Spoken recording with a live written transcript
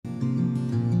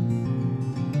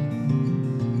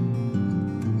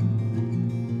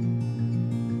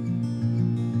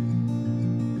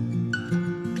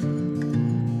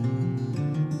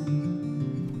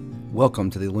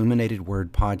Welcome to the Illuminated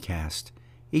Word Podcast.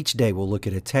 Each day we'll look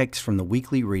at a text from the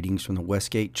weekly readings from the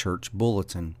Westgate Church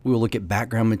Bulletin. We will look at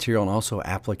background material and also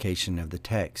application of the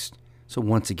text. So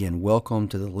once again, welcome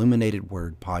to the Illuminated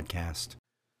Word Podcast.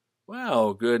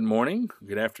 Well, good morning,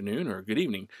 good afternoon, or good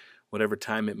evening, whatever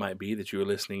time it might be that you are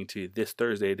listening to this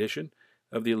Thursday edition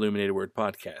of the Illuminated Word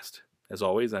Podcast. As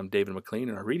always, I'm David McLean,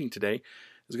 and our reading today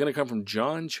is going to come from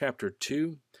John chapter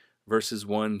 2, verses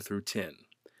 1 through 10.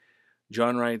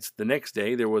 John writes, "The next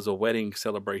day there was a wedding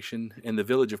celebration in the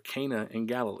village of Cana in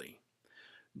Galilee.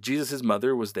 Jesus'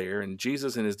 mother was there, and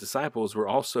Jesus and his disciples were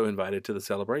also invited to the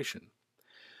celebration.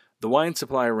 The wine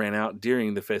supply ran out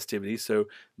during the festivities, so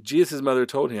Jesus' mother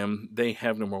told him, 'They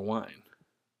have no more wine.'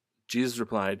 Jesus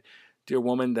replied, 'Dear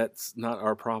woman, that's not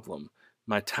our problem.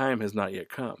 My time has not yet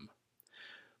come.'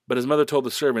 But his mother told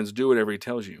the servants, 'Do whatever he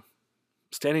tells you.'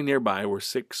 Standing nearby were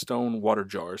 6 stone water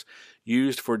jars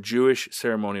used for Jewish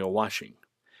ceremonial washing.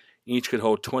 Each could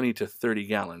hold 20 to 30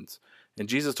 gallons. And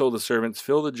Jesus told the servants,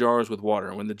 'Fill the jars with water.'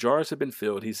 And when the jars had been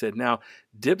filled, he said, 'Now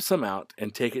dip some out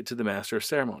and take it to the master of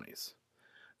ceremonies.'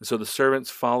 And so the servants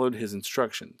followed his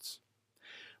instructions.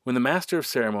 When the master of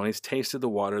ceremonies tasted the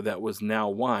water that was now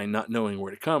wine, not knowing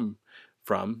where it come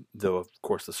from, though of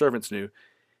course the servants knew,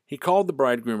 he called the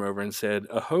bridegroom over and said,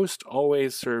 'A host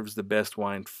always serves the best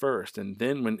wine first, and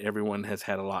then when everyone has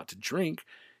had a lot to drink,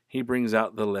 he brings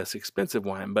out the less expensive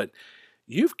wine. But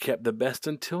you've kept the best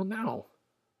until now.'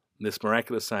 This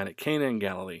miraculous sign at Cana in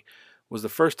Galilee was the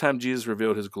first time Jesus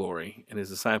revealed his glory, and his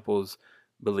disciples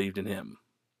believed in him."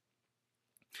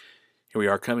 Here we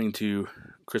are coming to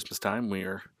Christmas time. We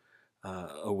are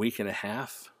a week and a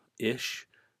half-ish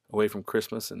away from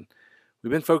Christmas, and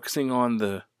we've been focusing on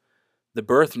the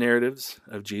birth narratives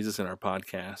of Jesus in our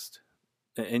podcast.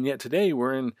 And yet today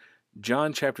we're in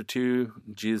John chapter 2,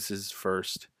 Jesus'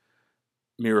 first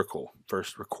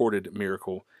recorded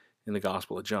miracle in the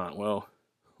Gospel of John. Well,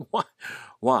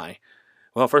 why?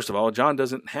 Well, first of all, John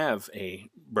doesn't have a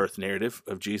birth narrative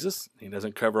of Jesus. He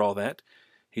doesn't cover all that.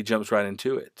 He jumps right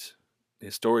into it.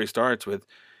 His story starts with,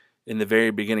 in the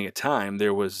very beginning of time,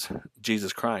 there was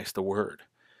Jesus Christ, the Word.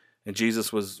 And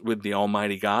Jesus was with the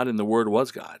Almighty God, and the Word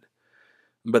was God.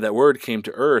 But that Word came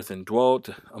to earth and dwelt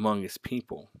among his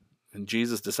people. And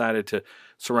Jesus decided to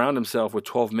surround himself with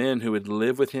 12 men who would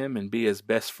live with him and be his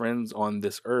best friends on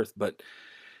this earth. But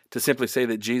to simply say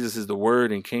that Jesus is the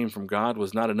Word and came from God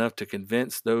was not enough to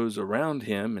convince those around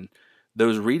him and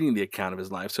those reading the account of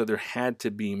his life, so there had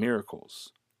to be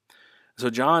miracles.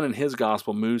 So John in his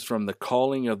gospel moves from the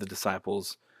calling of the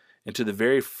disciples into the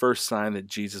very first sign that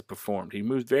Jesus performed. He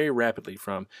moved very rapidly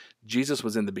from Jesus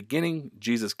was in the beginning,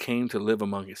 Jesus came to live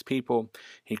among his people,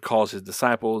 he calls his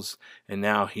disciples, and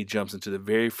now he jumps into the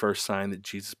very first sign that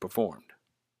Jesus performed.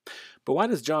 But why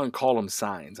does John call them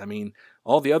signs? I mean,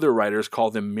 all the other writers call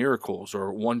them miracles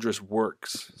or wondrous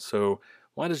works. So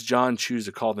why does John choose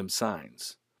to call them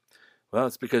signs? Well,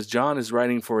 it's because John is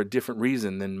writing for a different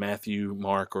reason than Matthew,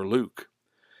 Mark, or Luke.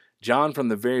 John, from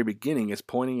the very beginning, is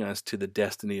pointing us to the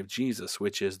destiny of Jesus,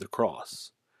 which is the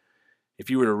cross.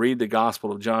 If you were to read the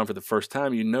Gospel of John for the first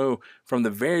time, you know from the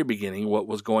very beginning what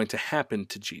was going to happen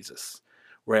to Jesus.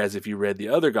 Whereas if you read the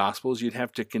other Gospels, you'd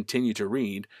have to continue to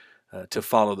read to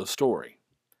follow the story.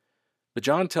 But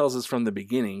John tells us from the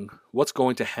beginning what's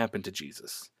going to happen to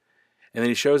Jesus. And then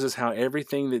he shows us how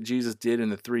everything that Jesus did in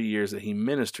the 3 years that he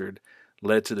ministered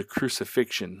led to the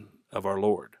crucifixion of our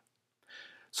Lord.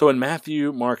 So when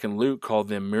Matthew, Mark, and Luke call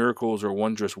them miracles or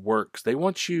wondrous works, they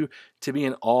want you to be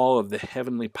in awe of the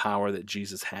heavenly power that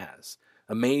Jesus has,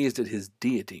 amazed at his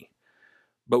deity.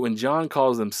 But when John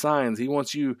calls them signs, he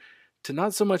wants you to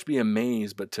not so much be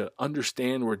amazed, but to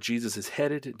understand where Jesus is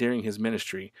headed during his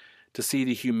ministry, to see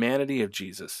the humanity of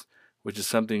Jesus, which is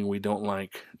something we don't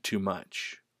like too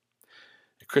much.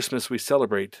 At Christmas, we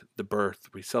celebrate the birth,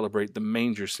 we celebrate the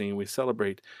manger scene, we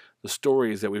celebrate the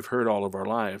stories that we've heard all of our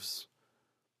lives.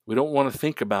 We don't want to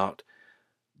think about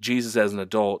Jesus as an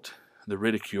adult, the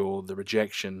ridicule, the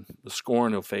rejection, the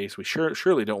scorn he'll face. We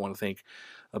surely don't want to think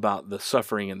about the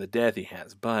suffering and the death he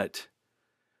has. But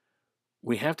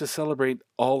we have to celebrate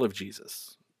all of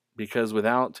Jesus, because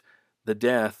without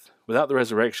the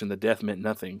resurrection, the death meant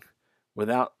nothing.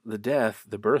 Without the death,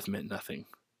 the birth meant nothing.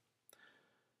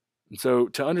 And so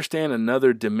to understand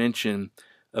another dimension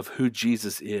of who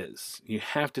Jesus is, you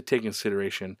have to take into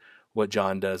consideration what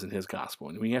John does in his gospel.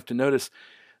 And we have to notice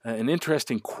an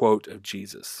interesting quote of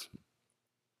Jesus.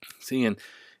 See,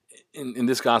 in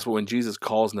this gospel, when Jesus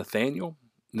calls Nathanael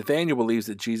believes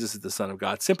that Jesus is the Son of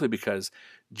God simply because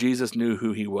Jesus knew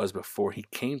who he was before he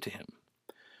came to him.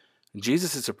 And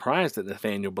Jesus is surprised that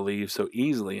Nathanael believes so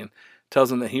easily and tells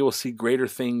him that he will see greater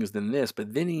things than this.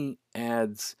 But then he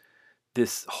adds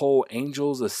this whole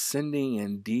angels ascending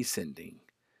and descending.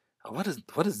 What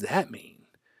does that mean?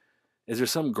 Is there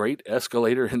some great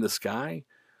escalator in the sky?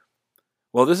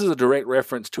 Well, this is a direct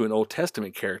reference to an Old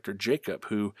Testament character, Jacob,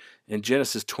 who in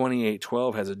Genesis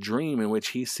 28:12 has a dream in which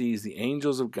he sees the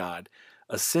angels of God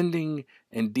ascending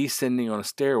and descending on a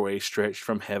stairway stretched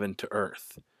from heaven to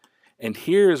earth. And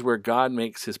here is where God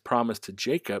makes his promise to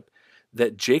Jacob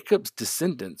that Jacob's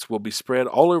descendants will be spread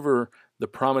all over the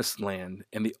promised land,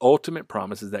 and the ultimate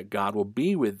promise is that God will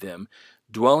be with them,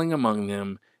 dwelling among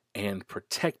them and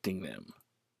protecting them.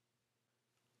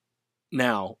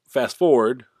 Now, fast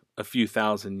forward a few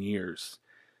thousand years,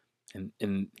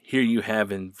 and here you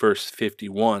have in verse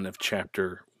 51 of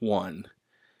chapter 1,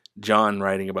 John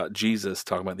writing about Jesus,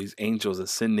 talking about these angels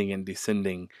ascending and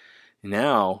descending.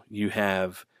 Now you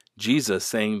have Jesus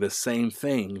saying the same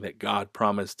thing that God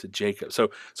promised to Jacob. So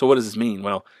what does this mean?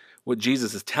 Well, what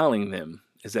Jesus is telling them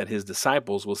is that his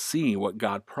disciples will see what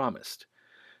God promised.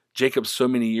 Jacob, so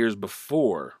many years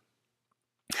before,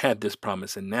 had this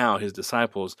promise, and now his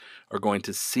disciples are going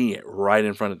to see it right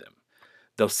in front of them.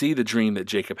 They'll see the dream that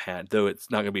Jacob had, though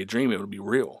it's not going to be a dream, it will be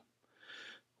real.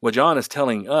 What John is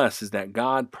telling us is that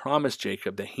God promised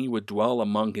Jacob that he would dwell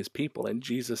among his people, and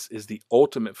Jesus is the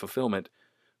ultimate fulfillment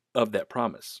of that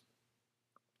promise.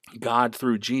 God,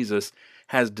 through Jesus,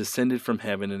 has descended from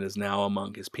heaven and is now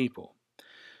among his people.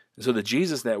 And so the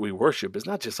Jesus that we worship is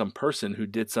not just some person who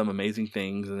did some amazing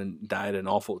things and then died an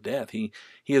awful death. He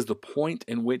is the point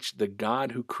in which the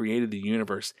God who created the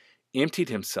universe emptied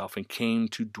himself and came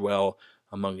to dwell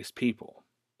among his people.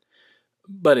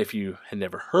 But if you had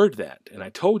never heard that, and I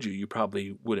told you, you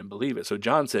probably wouldn't believe it. So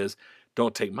John says,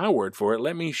 don't take my word for it.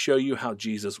 Let me show you how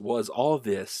Jesus was all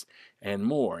this and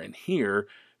more. And here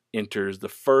enters the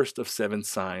first of 7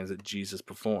 signs that Jesus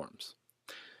performs.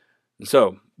 And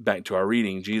so, back to our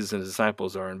reading, Jesus and his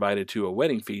disciples are invited to a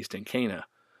wedding feast in Cana.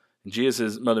 And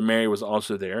Jesus' mother Mary was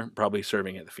also there, probably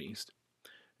serving at the feast.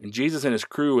 And Jesus and his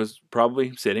crew was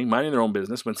probably sitting, minding their own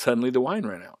business, when suddenly the wine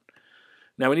ran out.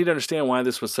 Now, we need to understand why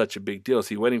this was such a big deal.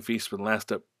 See, wedding feasts would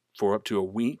last up to a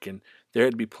week, and there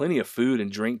had to be plenty of food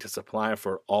and drink to supply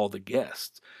for all the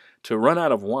guests. To run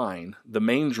out of wine, the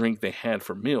main drink they had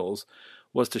for meals,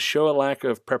 was to show a lack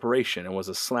of preparation and was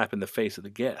a slap in the face of the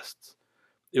guests.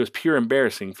 It was pure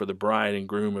embarrassing for the bride and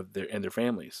groom and their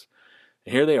families.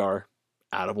 And here they are,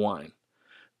 out of wine.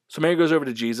 So Mary goes over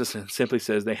to Jesus and simply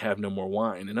says they have no more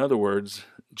wine. In other words,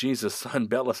 Jesus, son,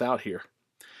 bail us out here.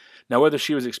 Now, whether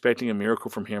she was expecting a miracle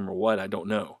from him or what, I don't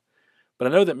know. But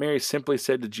I know that Mary simply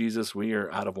said to Jesus, we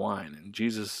are out of wine. And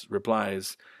Jesus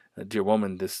replies, dear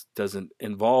woman, this doesn't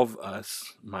involve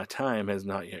us. My time has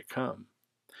not yet come.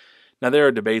 Now, there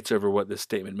are debates over what this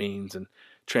statement means, and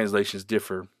translations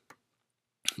differ.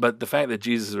 But the fact that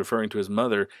Jesus is referring to his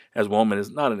mother as woman is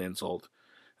not an insult.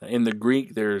 In the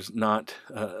Greek, there's no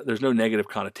negative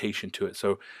connotation to it.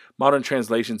 So modern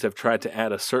translations have tried to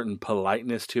add a certain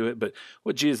politeness to it. But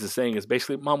what Jesus is saying is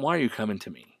basically, Mom, why are you coming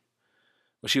to me?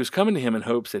 Well, she was coming to him in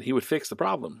hopes that he would fix the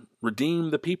problem, redeem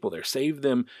the people there, save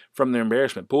them from their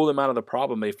embarrassment, pull them out of the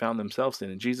problem they found themselves in.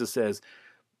 And Jesus says,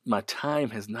 my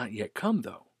time has not yet come,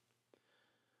 though.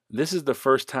 This is the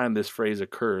first time this phrase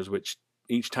occurs, which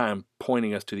each time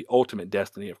pointing us to the ultimate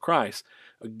destiny of Christ,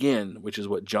 again, which is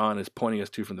what John is pointing us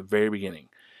to from the very beginning,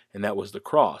 and that was the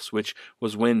cross, which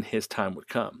was when his time would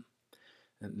come.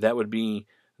 And that would be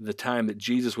the time that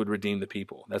Jesus would redeem the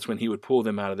people. That's when he would pull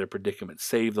them out of their predicament,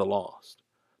 save the lost.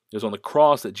 It was on the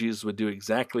cross that Jesus would do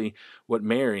exactly what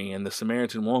Mary and the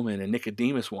Samaritan woman and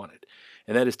Nicodemus wanted,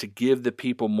 and that is to give the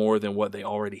people more than what they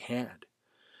already had.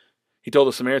 He told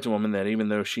the Samaritan woman that even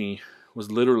though she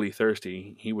was literally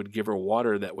thirsty, he would give her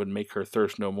water that would make her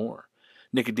thirst no more.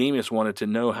 Nicodemus wanted to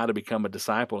know how to become a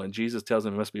disciple, and Jesus tells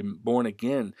him he must be born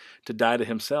again to die to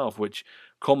himself, which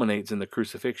culminates in the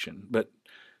crucifixion. But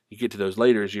you get to those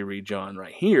later as you read John.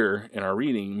 Right here in our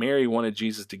reading, Mary wanted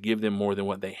Jesus to give them more than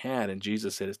what they had, and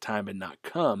Jesus said his time had not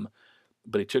come,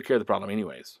 but he took care of the problem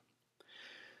anyways.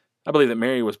 I believe that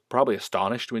Mary was probably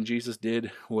astonished when Jesus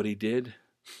did what he did.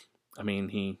 I mean,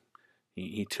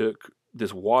 he took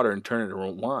this water and turn it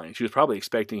into wine. She was probably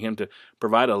expecting him to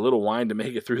provide a little wine to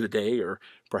make it through the day, or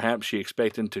perhaps she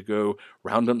expected him to go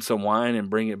round up some wine and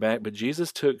bring it back. But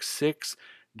Jesus took 6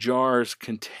 jars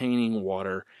containing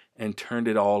water and turned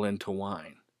it all into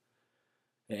wine.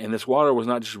 And this water was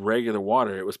not just regular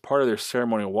water. It was part of their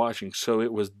ceremonial washing, so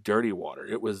it was dirty water.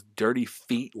 It was dirty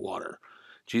feet water.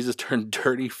 Jesus turned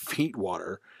dirty feet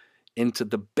water into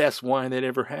the best wine they'd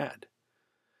ever had.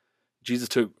 Jesus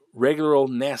took regular old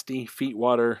nasty feet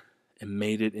water and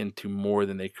made it into more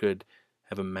than they could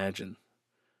have imagined.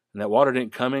 And that water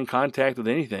didn't come in contact with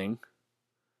anything,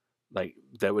 like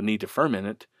that would need to ferment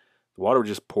it. The water was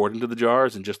just poured into the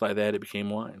jars, and just like that, it became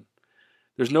wine.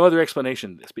 There's no other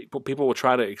explanation to this. People will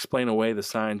try to explain away the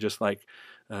sign just like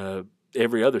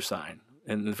every other sign.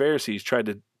 And the Pharisees tried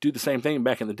to do the same thing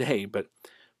back in the day, but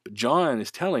John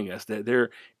is telling us that there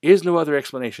is no other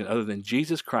explanation other than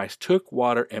Jesus Christ took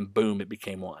water and boom, it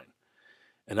became wine.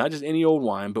 And not just any old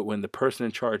wine, but when the person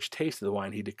in charge tasted the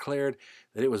wine, he declared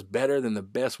that it was better than the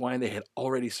best wine they had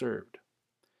already served.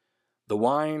 The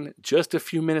wine, just a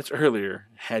few minutes earlier,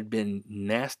 had been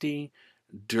nasty,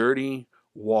 dirty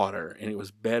water, and it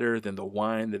was better than the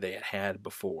wine that they had had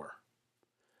before.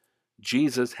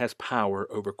 Jesus has power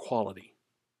over quality.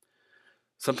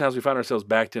 Sometimes we find ourselves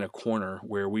backed in a corner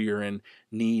where we are in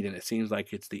need, and it seems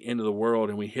like it's the end of the world,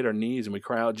 and we hit our knees and we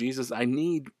cry out, Jesus, I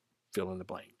need fill in the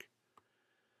blank.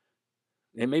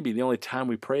 It may be the only time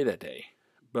we pray that day,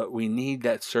 but we need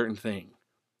that certain thing.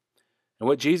 And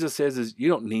what Jesus says is, you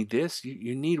don't need this.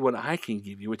 You need what I can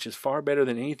give you, which is far better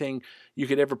than anything you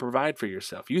could ever provide for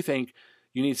yourself. You think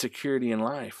you need security in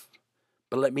life,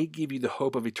 but let me give you the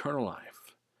hope of eternal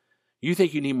life. You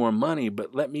think you need more money,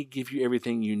 but let me give you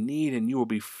everything you need, and you will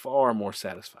be far more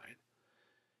satisfied.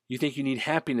 You think you need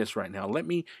happiness right now. Let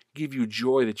me give you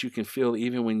joy that you can feel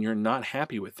even when you're not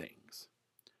happy with things.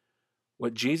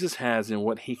 What Jesus has and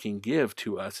what he can give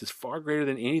to us is far greater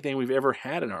than anything we've ever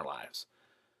had in our lives.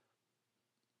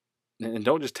 And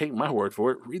don't just take my word for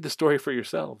it. Read the story for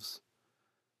yourselves.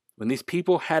 When these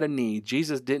people had a need,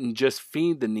 Jesus didn't just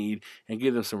feed the need and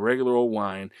give them some regular old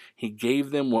wine. He gave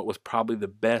them what was probably the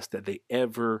best that they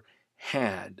ever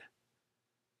had.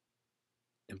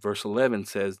 And verse 11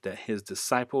 says that his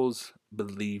disciples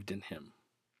believed in him.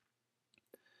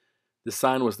 The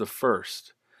sign was the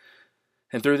first.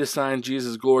 And through this sign,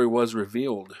 Jesus' glory was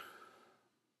revealed.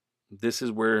 This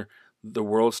is where the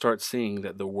world starts seeing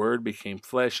that the Word became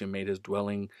flesh and made his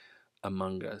dwelling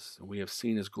among us. And we have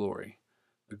seen his glory,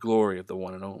 the glory of the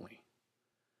one and only.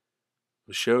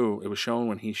 It was shown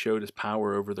when he showed his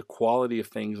power over the quality of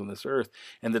things on this earth,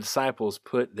 and the disciples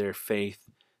put their faith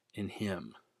in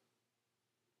him.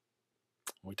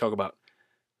 When we talk about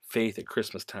faith at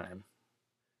Christmas time,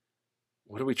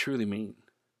 what do we truly mean?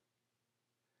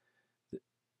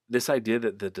 This idea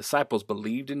that the disciples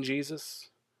believed in Jesus,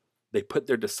 they put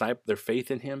their faith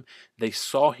in him, they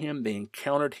saw him, they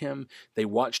encountered him, they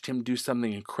watched him do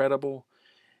something incredible,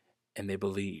 and they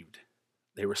believed.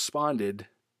 They responded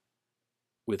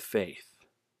with faith.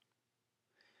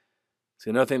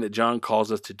 See, another thing that John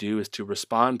calls us to do is to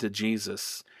respond to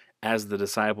Jesus as the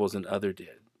disciples and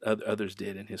others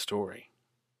did in his story.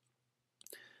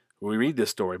 We read this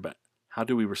story, but how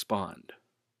do we respond?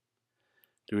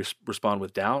 Do we respond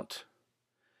with doubt?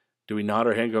 Do we nod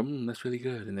our head and go, that's really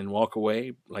good, and then walk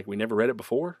away like we never read it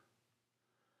before?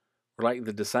 Or like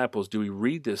the disciples, do we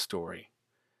read this story,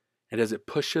 and does it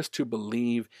push us to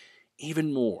believe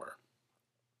even more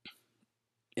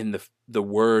in the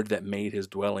Word that made his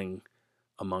dwelling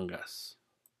among us?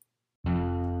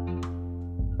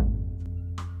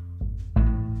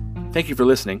 Thank you for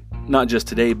listening, not just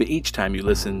today, but each time you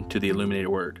listen to the Illuminated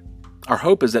Word. Our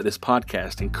hope is that this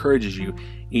podcast encourages you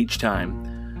each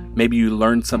time. Maybe you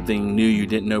learned something new you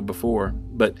didn't know before,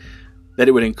 but that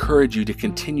it would encourage you to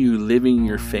continue living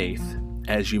your faith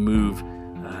as you move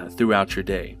throughout your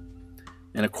day.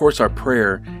 And of course, our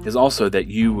prayer is also that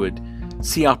you would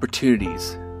see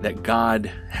opportunities that God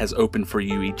has opened for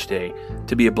you each day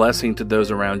to be a blessing to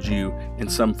those around you in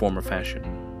some form or fashion.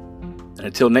 And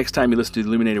until next time you listen to the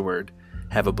Illuminated Word,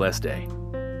 have a blessed day.